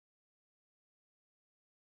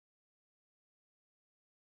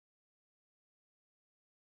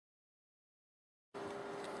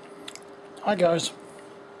Hi guys,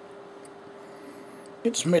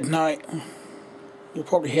 it's midnight. You'll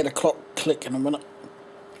probably hear the clock click in a minute.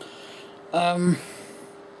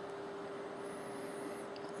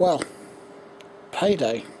 Well,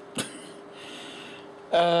 payday.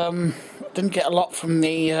 Didn't get a lot from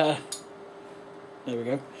the, there we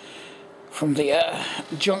go, from the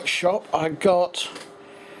junk shop. I got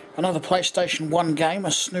another PlayStation 1 game,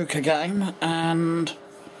 a snooker game, and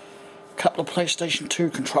a couple of PlayStation 2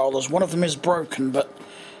 controllers. One of them is broken, but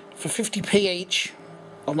for 50p each,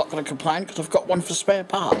 I'm not going to complain because I've got one for spare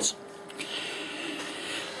parts.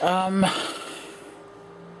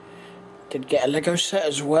 Did get a Lego set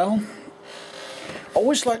as well. I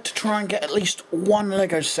always like to try and get at least one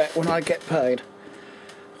Lego set when I get paid.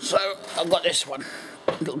 So I've got this one,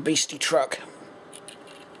 little beastie truck.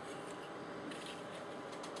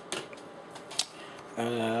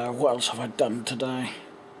 What else have I done today?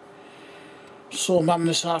 Saw Mum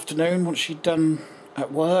this afternoon once she'd done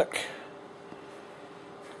at work.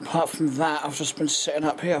 Apart from that, I've just been sitting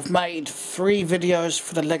up here. I've made 3 videos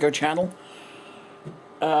for the Lego channel.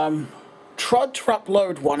 Tried to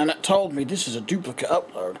upload one and it told me this is a duplicate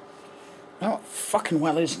upload. No, it fucking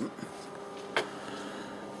well isn't.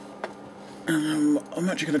 I'm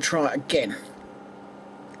actually going to try it again.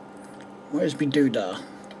 Where's me doodah?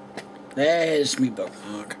 There's me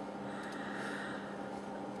bookmark.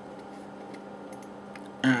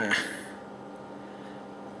 I'm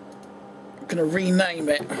going to rename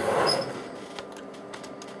it.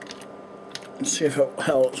 Let's see if it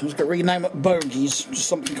helps. I'm just going to rename it Bogies, just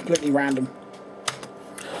something completely random.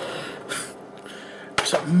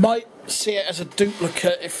 So I might see it as a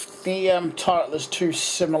duplicate if the title is too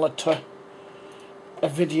similar to a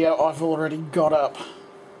video I've already got up.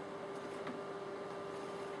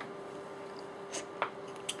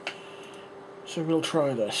 So we'll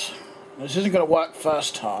try this. This isn't going to work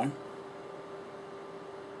first time.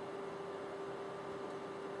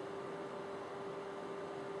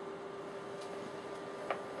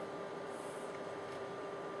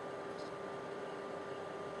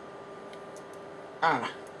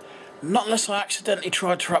 Not unless I accidentally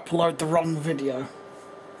tried to upload the wrong video.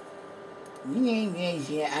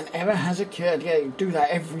 Yeah, and ever has occurred. Yeah, you do that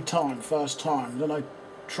every time, first time. Then I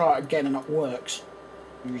try it again and it works,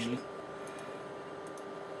 usually.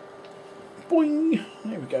 Boing!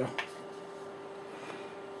 There we go.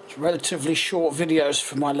 It's relatively short videos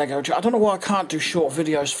for my Lego channel. I don't know why I can't do short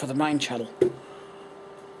videos for the main channel.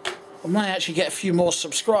 I may actually get a few more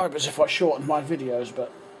subscribers if I shorten my videos,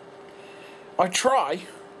 but I try.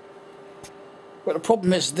 But the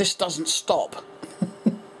problem is this doesn't stop.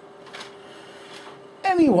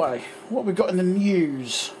 Anyway, what we got in the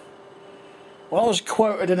news? Well, I was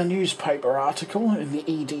quoted in a newspaper article in the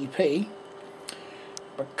EDP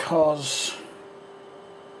because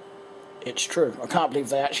it's true. I can't believe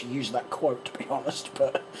they actually used that quote, to be honest,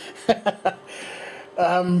 but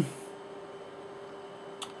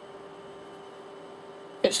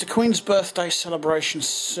it's the Queen's birthday celebration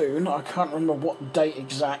soon. I can't remember what date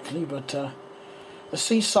exactly, but the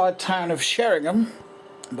seaside town of Sheringham,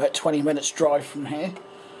 about 20 minutes drive from here,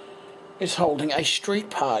 is holding a street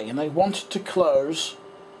party, and they wanted to close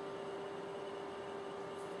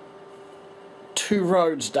 2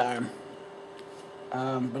 roads down,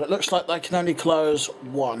 but it looks like they can only close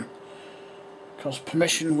 1 because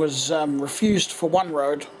permission was refused for 1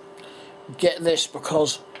 road. Get this,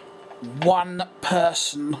 because 1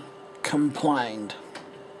 person complained.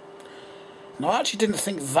 And I actually didn't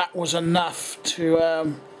think that was enough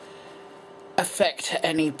to affect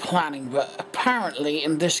any planning, but apparently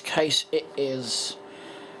in this case it is.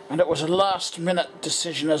 And it was a last minute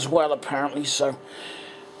decision as well, apparently, so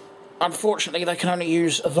unfortunately they can only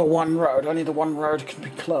use the 1 road. Only the 1 road can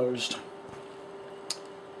be closed.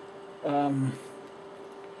 But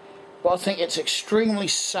I think it's extremely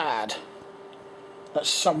sad that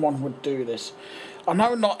someone would do this. I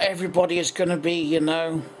know not everybody is going to be, you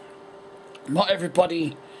know, not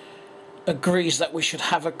everybody agrees that we should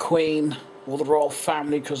have a queen or the royal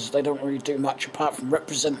family because they don't really do much apart from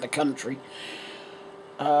represent the country.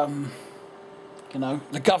 You know,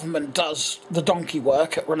 the government does the donkey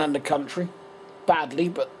work at running the country. Badly,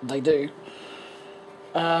 but they do.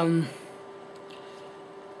 But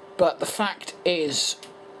the fact is,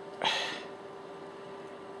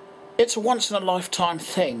 it's a once-in-a-lifetime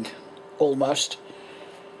thing, almost.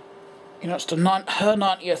 You know, it's her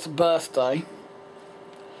 90th birthday.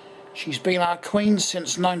 She's been our queen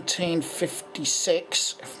since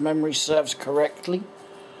 1956, if memory serves correctly.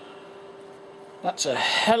 That's a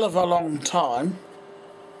hell of a long time.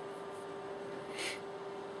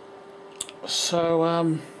 So,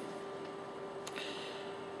 I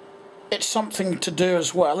it's something to do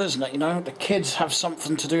as well, isn't it? You know, the kids have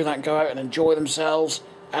something to do, that go out and enjoy themselves.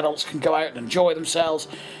 Adults can go out and enjoy themselves.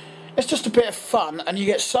 It's just a bit of fun, and you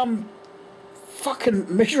get some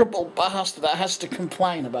fucking miserable bastard that has to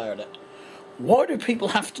complain about it. Why do people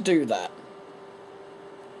have to do that?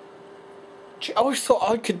 I always thought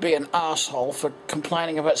I could be an arsehole for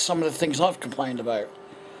complaining about some of the things I've complained about.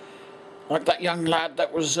 Like that young lad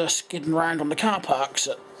that was skidding around on the car parks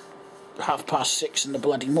at 6:30 in the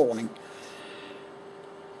bloody morning.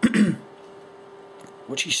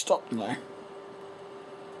 Which he stopped now.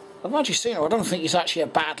 I've actually seen him. I don't think he's actually a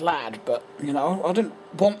bad lad, but, you know, I didn't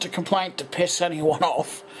want to complain to piss anyone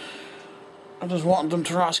off. I just wanted them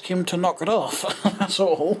to ask him to knock it off. That's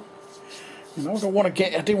all. You know, I didn't want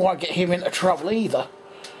to get him into trouble either.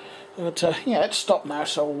 But yeah, it's stopped now,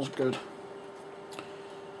 so all's good.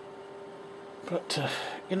 But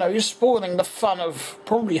you know, you're spoiling the fun of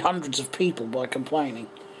probably hundreds of people by complaining.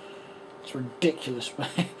 It's ridiculous.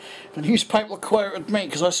 The newspaper quoted me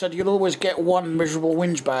because I said you'll always get one miserable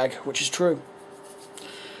whinge bag, which is true.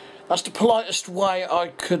 That's the politest way I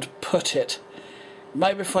could put it.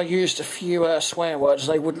 Maybe if I used a few swear words,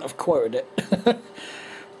 they wouldn't have quoted it.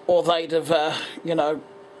 Or they'd have, you know,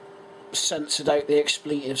 censored out the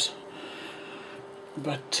expletives.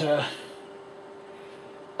 But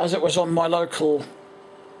as it was on my local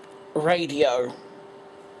radio,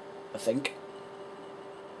 I think.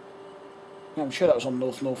 Yeah, I'm sure that was on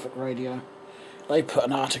North Norfolk Radio. They put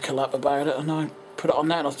an article up about it, and I put it on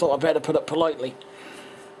there, and I thought I'd better put it politely.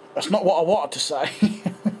 That's not what I wanted to say.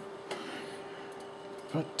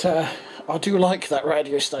 But I do like that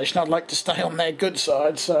radio station. I'd like to stay on their good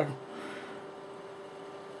side, so...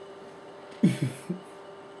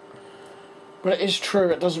 But it is true,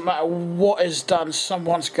 it doesn't matter what is done,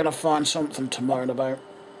 someone's going to find something to moan about.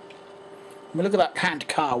 I mean, look at that hand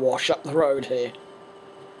car wash up the road here.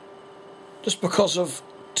 Just because of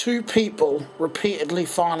two people repeatedly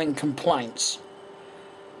filing complaints.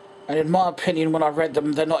 And in my opinion, when I read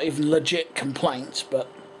them, they're not even legit complaints,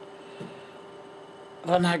 but...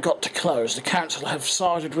 They're now got to close. The council have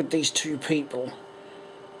sided with these two people,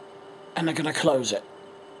 and they're going to close it.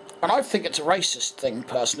 And I think it's a racist thing,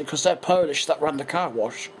 personally, because they're Polish that run the car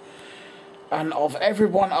wash. And of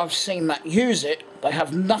everyone I've seen that use it, they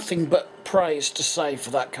have nothing but praise to say for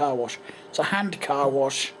that car wash. It's a hand car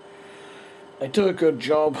wash. They do a good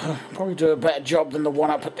job. Probably do a better job than the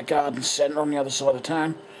one up at the garden centre on the other side of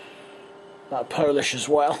town. That Polish as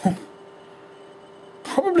well.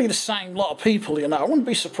 Probably the same lot of people, you know. I wouldn't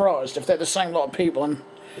be surprised if they're the same lot of people. And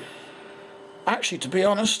actually, to be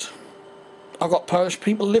honest, I've got Polish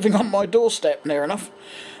people living on my doorstep near enough.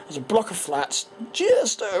 There's a block of flats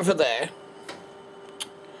just over there.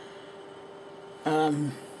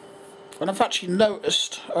 And I've actually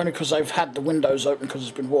noticed, only because they've had the windows open because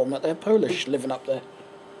it's been warm, that they're Polish living up there.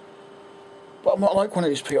 But I'm not like one of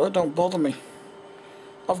these people. It don't bother me.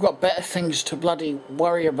 I've got better things to bloody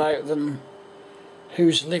worry about than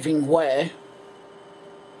who's living where.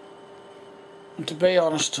 And to be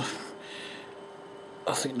honest,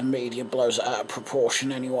 I think the media blows it out of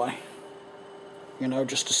proportion anyway. You know,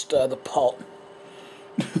 just to stir the pot.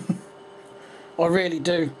 I really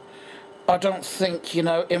do. I don't think, you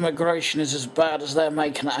know, immigration is as bad as they're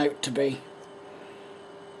making it out to be.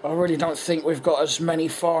 I really don't think we've got as many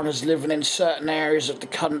foreigners living in certain areas of the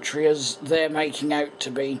country as they're making out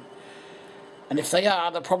to be. And if they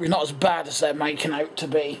are, they're probably not as bad as they're making out to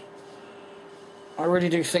be. I really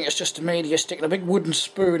do think it's just the media sticking a big wooden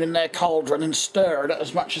spoon in their cauldron and stirring it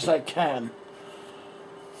as much as they can.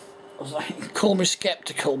 I was like, call me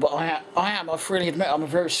sceptical, but I am. I freely admit I'm a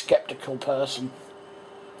very sceptical person.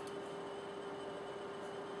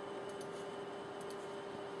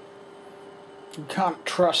 You can't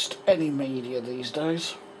trust any media these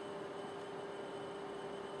days.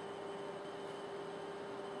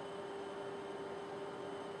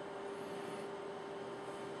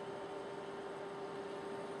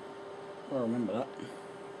 I remember that.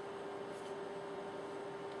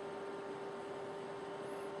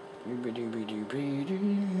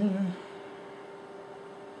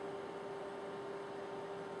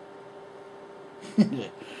 Yeah.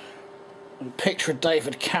 Picture of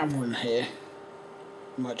David Cameron here.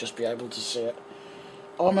 You might just be able to see it.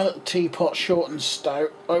 I'm a little teapot, short and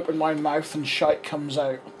stout. Open my mouth and shite comes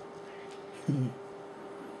out.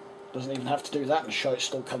 Doesn't even have to do that and shite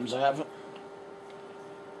still comes out of it.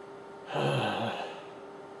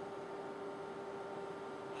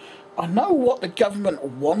 I know what the government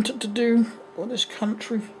wanted to do for this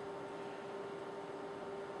country.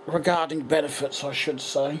 Regarding benefits, I should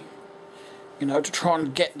say. You know, to try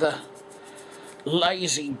and get the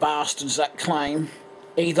lazy bastards that claim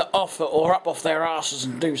either offer or up off their asses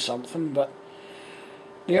and do something, but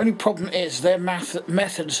the only problem is their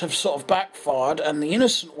methods have sort of backfired, and the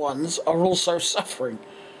innocent ones are also suffering.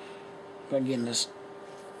 But again, this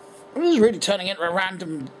is really turning into a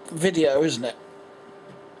random video, isn't it?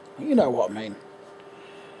 You know what I mean.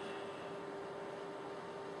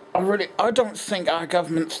 I don't think our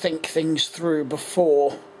government think things through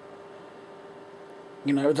before,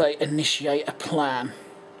 you know, they initiate a plan.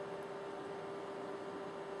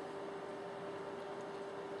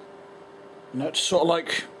 You know, it's sort of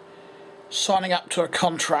like signing up to a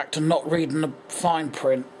contract and not reading the fine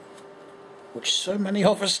print, which so many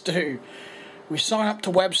of us do. We sign up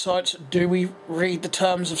to websites. Do we read the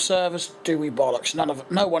terms of service? Do we bollocks? None of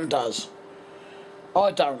it. No one does.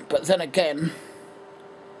 I don't. But then again,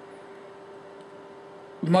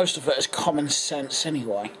 most of it is common sense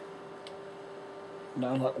anyway. You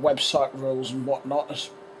know, like website rules and whatnot. It's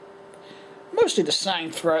mostly the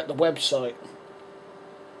same throughout the website.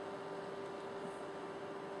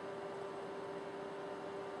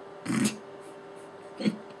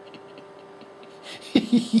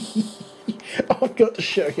 I've got to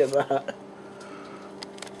show you that.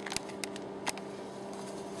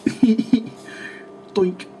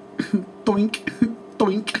 Doink, doink,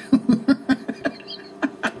 doink.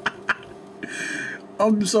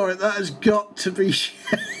 I'm sorry, that has got to be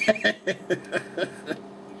shared.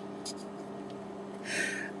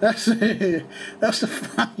 That's the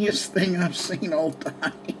funniest thing I've seen all day.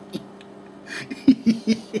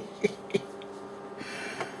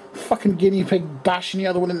 Fucking guinea pig bashing the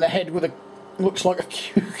other one in the head with a looks like a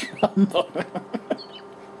cucumber.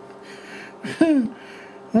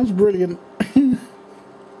 That's brilliant.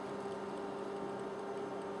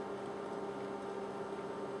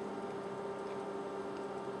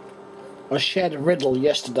 I shared a riddle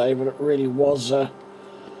yesterday, but it really was an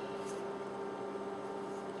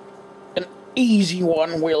easy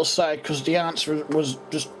one, we'll say, because the answer was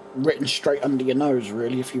just written straight under your nose,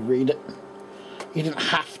 really, if you read it. You didn't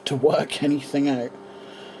have to work anything out.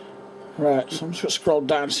 Right, so I'm just going to scroll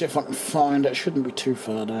down and see if I can find it. It shouldn't be too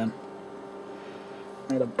far down.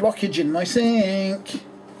 I had a blockage in my sink.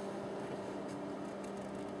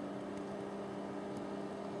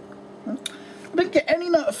 I didn't get any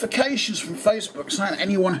notifications from Facebook saying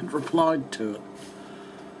anyone had replied to it.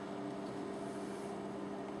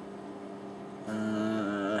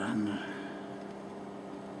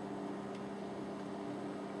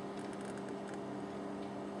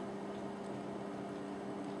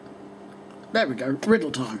 There we go,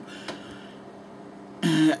 riddle time.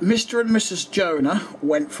 Mr. and Mrs. Jonah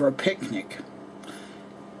went for a picnic.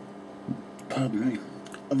 Pardon me.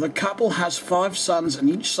 The couple has 5 sons and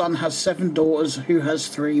each son has 7 daughters who has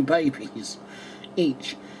 3 babies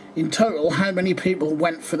each. In total, how many people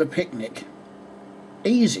went for the picnic?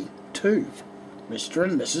 Easy, 2. Mr.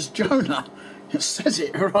 and Mrs. Jonah. It says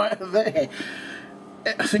it right there.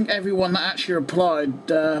 I think everyone that actually replied,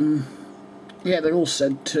 yeah, they all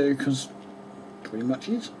said 2, because pretty much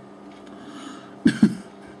is.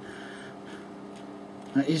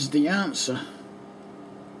 That is the answer.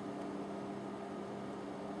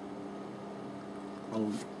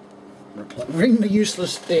 I'll reply. Ring the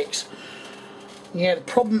useless dicks. Yeah, the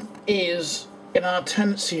problem is in our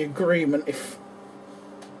tenancy agreement, if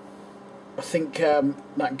I think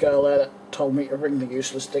that girl there that told me to ring the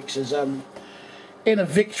useless dicks is in a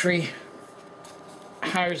Victory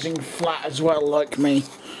housing flat as well, like me.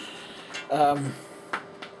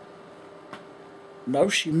 No,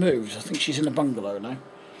 she moved. I think she's in a bungalow now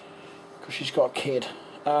because she's got a kid.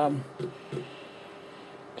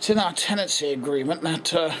 It's in our tenancy agreement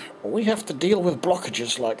that we have to deal with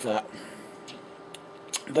blockages like that.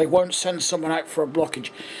 They won't send someone out for a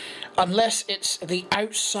blockage unless it's the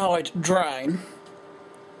outside drain.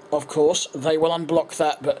 Of course, they will unblock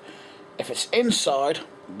that, but if it's inside,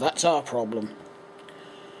 that's our problem.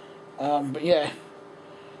 But yeah,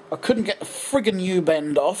 I couldn't get the friggin'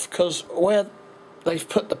 U-bend off because where they've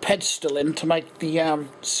put the pedestal in to make the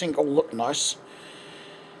sink all look nice,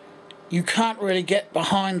 you can't really get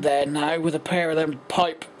behind there now with a pair of them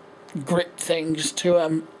pipe grip things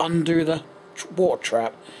to undo the water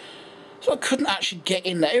trap. So I couldn't actually get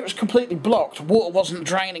in there. It was completely blocked. Water wasn't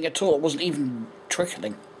draining at all. It wasn't even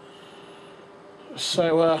trickling.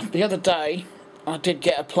 So the other day I did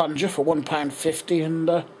get a plunger for £1.50 and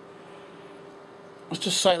let's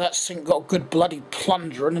just say that sink got a good bloody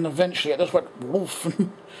plunger and then eventually it just went woof.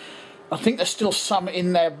 I think there's still some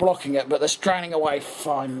in there blocking it, but they're draining away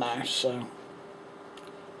fine now, so.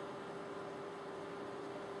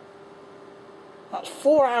 That's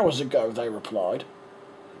 4 hours ago they replied.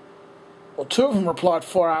 Well, 2 of them replied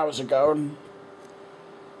 4 hours ago, and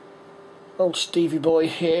Old Stevie Boy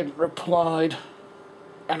here replied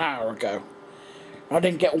an hour ago. I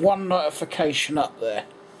didn't get one notification up there.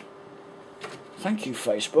 Thank you,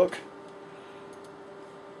 Facebook.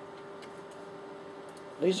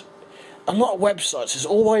 A lot of websites, there's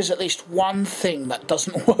always at least one thing that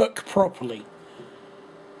doesn't work properly.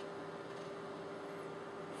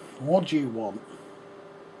 What do you want?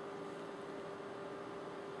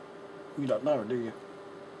 You don't know, do you?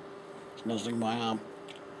 It's nuzzling my arm.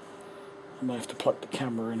 I might have to plug the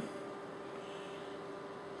camera in.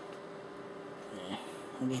 Yeah.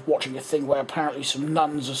 I'm just watching a thing where apparently some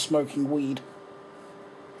nuns are smoking weed.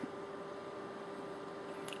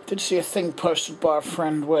 Did see a thing posted by a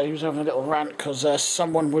friend where he was having a little rant because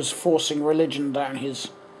someone was forcing religion down his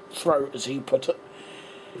throat, as he put it.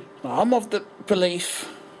 Now, I'm of the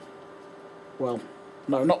belief... Well,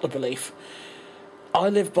 no, not the belief. I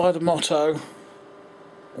live by the motto,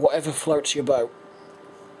 whatever floats your boat.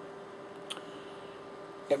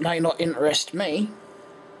 It may not interest me,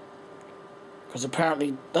 because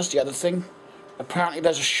apparently, that's the other thing, apparently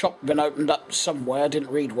there's a shop been opened up somewhere, I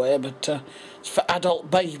didn't read where, but it's for adult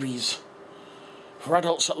babies. For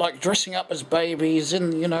adults that like dressing up as babies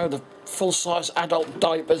in, you know, the full-size adult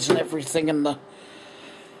diapers and everything, and the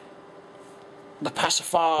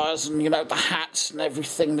pacifiers and, you know, the hats and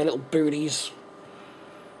everything, the little booties.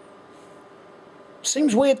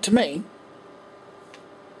 Seems weird to me.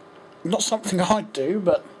 Not something I'd do,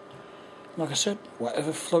 but like I said,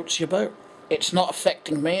 whatever floats your boat. It's not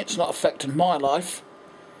affecting me, it's not affecting my life.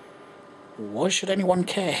 Why should anyone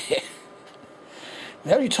care?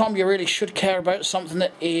 The only time you really should care about something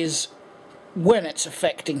that is when it's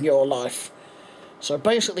affecting your life. So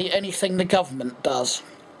basically anything the government does.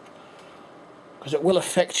 Because it will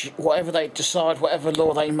affect you, whatever they decide, whatever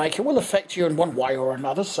law they make, it will affect you in one way or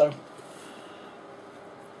another, so...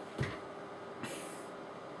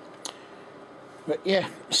 But yeah,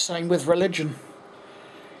 same with religion.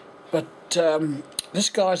 But this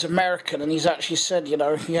guy's American, and he's actually said, you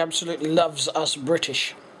know, he absolutely loves us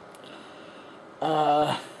British.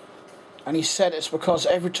 And he said it's because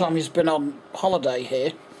every time he's been on holiday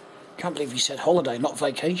here... Can't believe he said holiday, not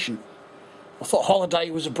vacation. I thought holiday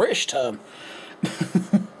was a British term.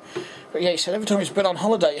 But yeah, he said every time he's been on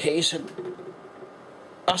holiday here, he said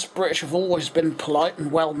us British have always been polite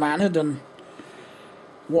and well-mannered and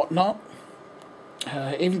whatnot.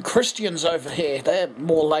 Even Christians over here, they're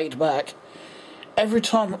more laid back. Every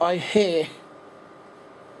time I hear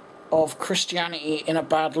of Christianity in a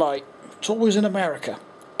bad light, it's always in America.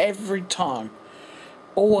 Every time.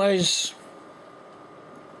 Always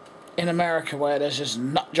in America, where there's this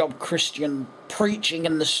nutjob Christian preaching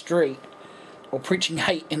in the street. Or preaching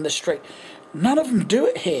hate in the street. None of them do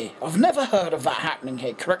it here. I've never heard of that happening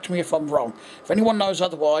here. Correct me if I'm wrong. If anyone knows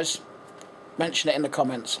otherwise, mention it in the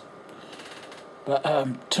comments. But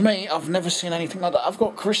to me, I've never seen anything like that. I've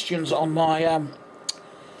got Christians on my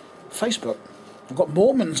Facebook. I've got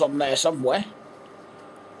Mormons on there somewhere.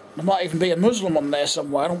 There might even be a Muslim on there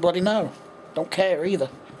somewhere. I don't bloody know. Don't care either.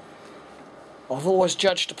 I've always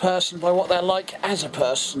judged a person by what they're like as a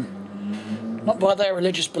person. Not by their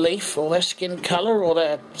religious belief, or their skin colour, or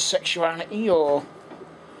their sexuality, or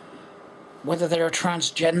whether they're a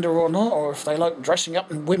transgender or not, or if they like dressing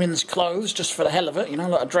up in women's clothes just for the hell of it, you know,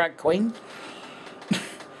 like a drag queen.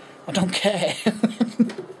 I don't care.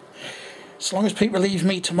 As long as people leave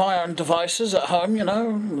me to my own devices at home, you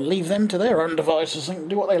know, leave them to their own devices and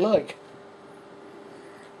do what they like.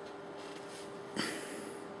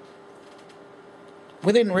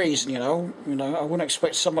 Within reason, you know, I wouldn't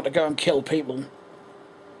expect someone to go and kill people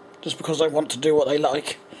just because they want to do what they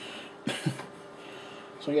like.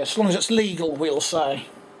 So yeah, as long as it's legal, we'll say.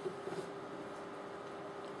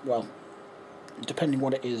 Well, depending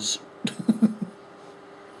what it is.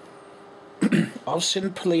 I've seen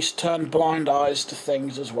police turn blind eyes to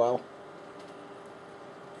things as well.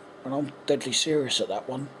 And I'm deadly serious at that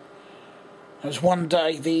one. There was one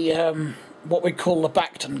day the, what we call the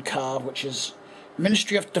Bacton car, which is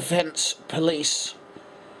Ministry of Defence police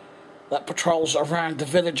that patrols around the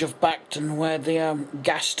village of Bacton where the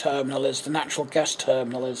gas terminal is, the natural gas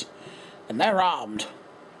terminal is, and they're armed.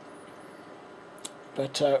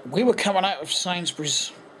 But we were coming out of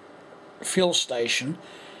Sainsbury's fuel station.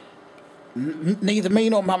 Neither me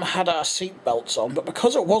nor Mum had our seatbelts on, but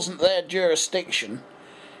because it wasn't their jurisdiction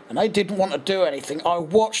and they didn't want to do anything, I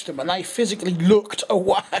watched them and they physically looked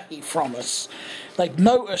away from us. They'd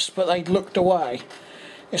noticed, but they'd looked away.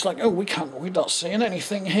 It's like, oh, we're not seeing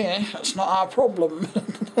anything here. That's not our problem.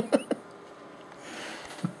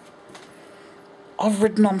 I've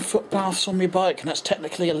ridden on footpaths on my bike, and that's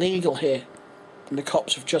technically illegal here. And the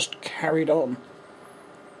cops have just carried on.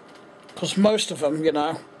 Because most of them, you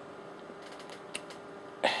know,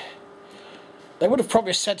 they would have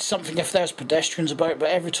probably said something if there's pedestrians about,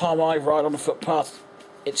 but every time I ride on a footpath,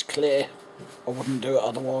 it's clear. I wouldn't do it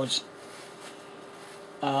otherwise.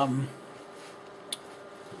 But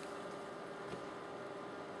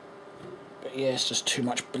yeah, it's just too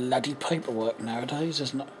much bloody paperwork nowadays,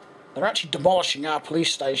 isn't it? They're actually demolishing our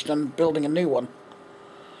police station and building a new one.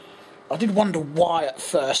 I did wonder why at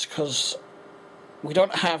first, because we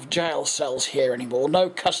don't have jail cells here anymore, no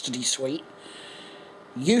custody suite.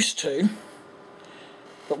 Used to,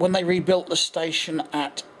 but when they rebuilt the station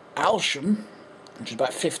at Alsham, which is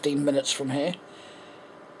about 15 minutes from here,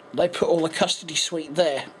 they put all the custody suite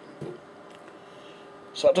there.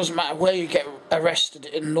 So it doesn't matter where you get arrested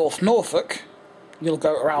in North Norfolk, you'll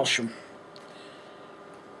go to Alsham.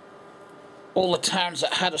 All the towns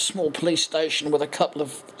that had a small police station with a couple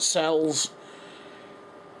of cells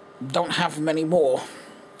don't have them anymore.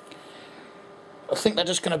 I think they're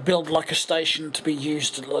just going to build like a station to be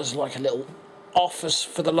used as like a little office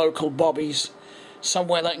for the local bobbies.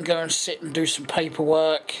 Somewhere they can go and sit and do some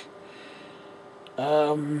paperwork.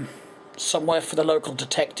 Somewhere for the local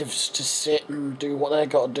detectives to sit and do what they've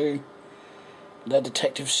got to do. Their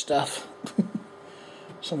detective stuff.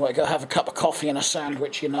 Somewhere to go have a cup of coffee and a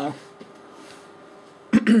sandwich, you know.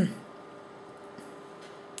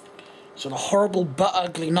 So the horrible but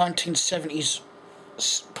ugly 1970s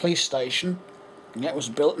police station, and it was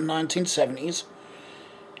built in the 1970s,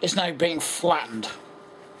 is now being flattened.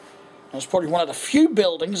 And it's probably one of the few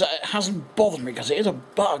buildings that it hasn't bothered me, because it is a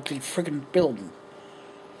but ugly friggin' building.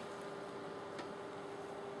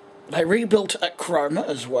 They rebuilt it at Cromer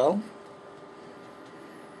as well.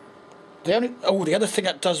 The other thing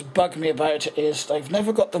that does bug me about it is they've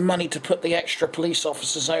never got the money to put the extra police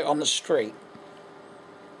officers out on the street.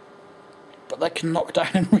 But they can knock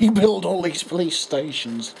down and rebuild all these police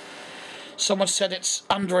stations. Someone said it's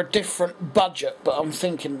under a different budget, but I'm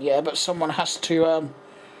thinking, yeah, but someone has to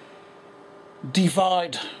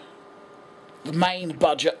divide the main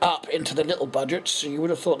budget up into the little budgets, so you would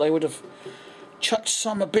have thought they would have chucked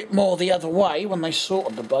some a bit more the other way when they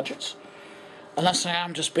sorted the budgets. Unless I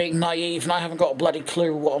am just being naive and I haven't got a bloody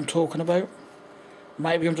clue what I'm talking about.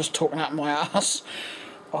 Maybe I'm just talking out my ass.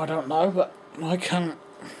 I don't know, but I can't.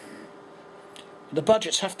 The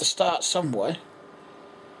budgets have to start somewhere.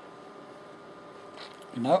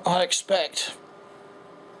 You know, I expect,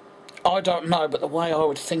 I don't know, but the way I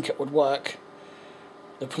would think it would work,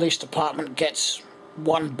 the police department gets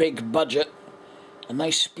one big budget and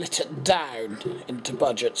they split it down into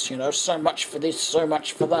budgets, you know, so much for this, so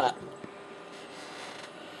much for that.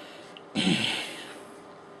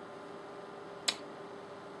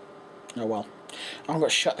 Oh well, I'm going to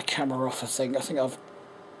shut the camera off, I think. I think I've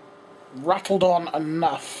rattled on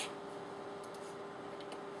enough.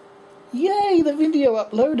 Yay, the video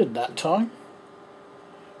uploaded that time.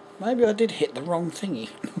 Maybe I did hit the wrong thingy.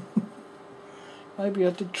 Maybe I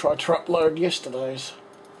did try to upload yesterday's.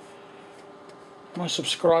 My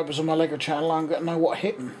subscribers on my LEGO channel aren't going to know what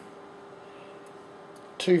hit them.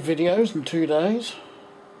 2 videos in 2 days.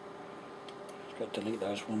 Got to delete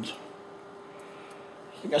those ones.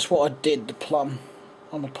 I think that's what I did, the plum.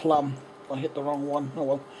 On the plum, I hit the wrong one. Oh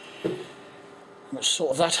well. Let's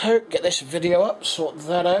sort that out, get this video up, sort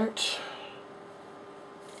that out.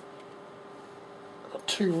 I've got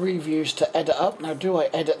 2 reviews to edit up. Now, do I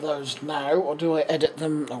edit those now, or do I edit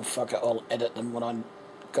them? Oh, fuck it, I'll edit them when I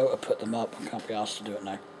go to put them up. I can't be asked to do it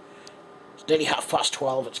now. It's nearly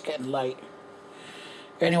 12:30, it's getting late.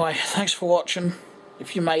 Anyway, thanks for watching.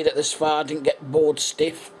 If you made it this far, didn't get bored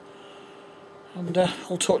stiff. And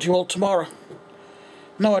I'll talk to you all tomorrow.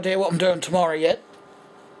 No idea what I'm doing tomorrow yet.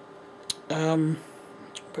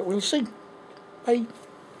 But we'll see. Bye.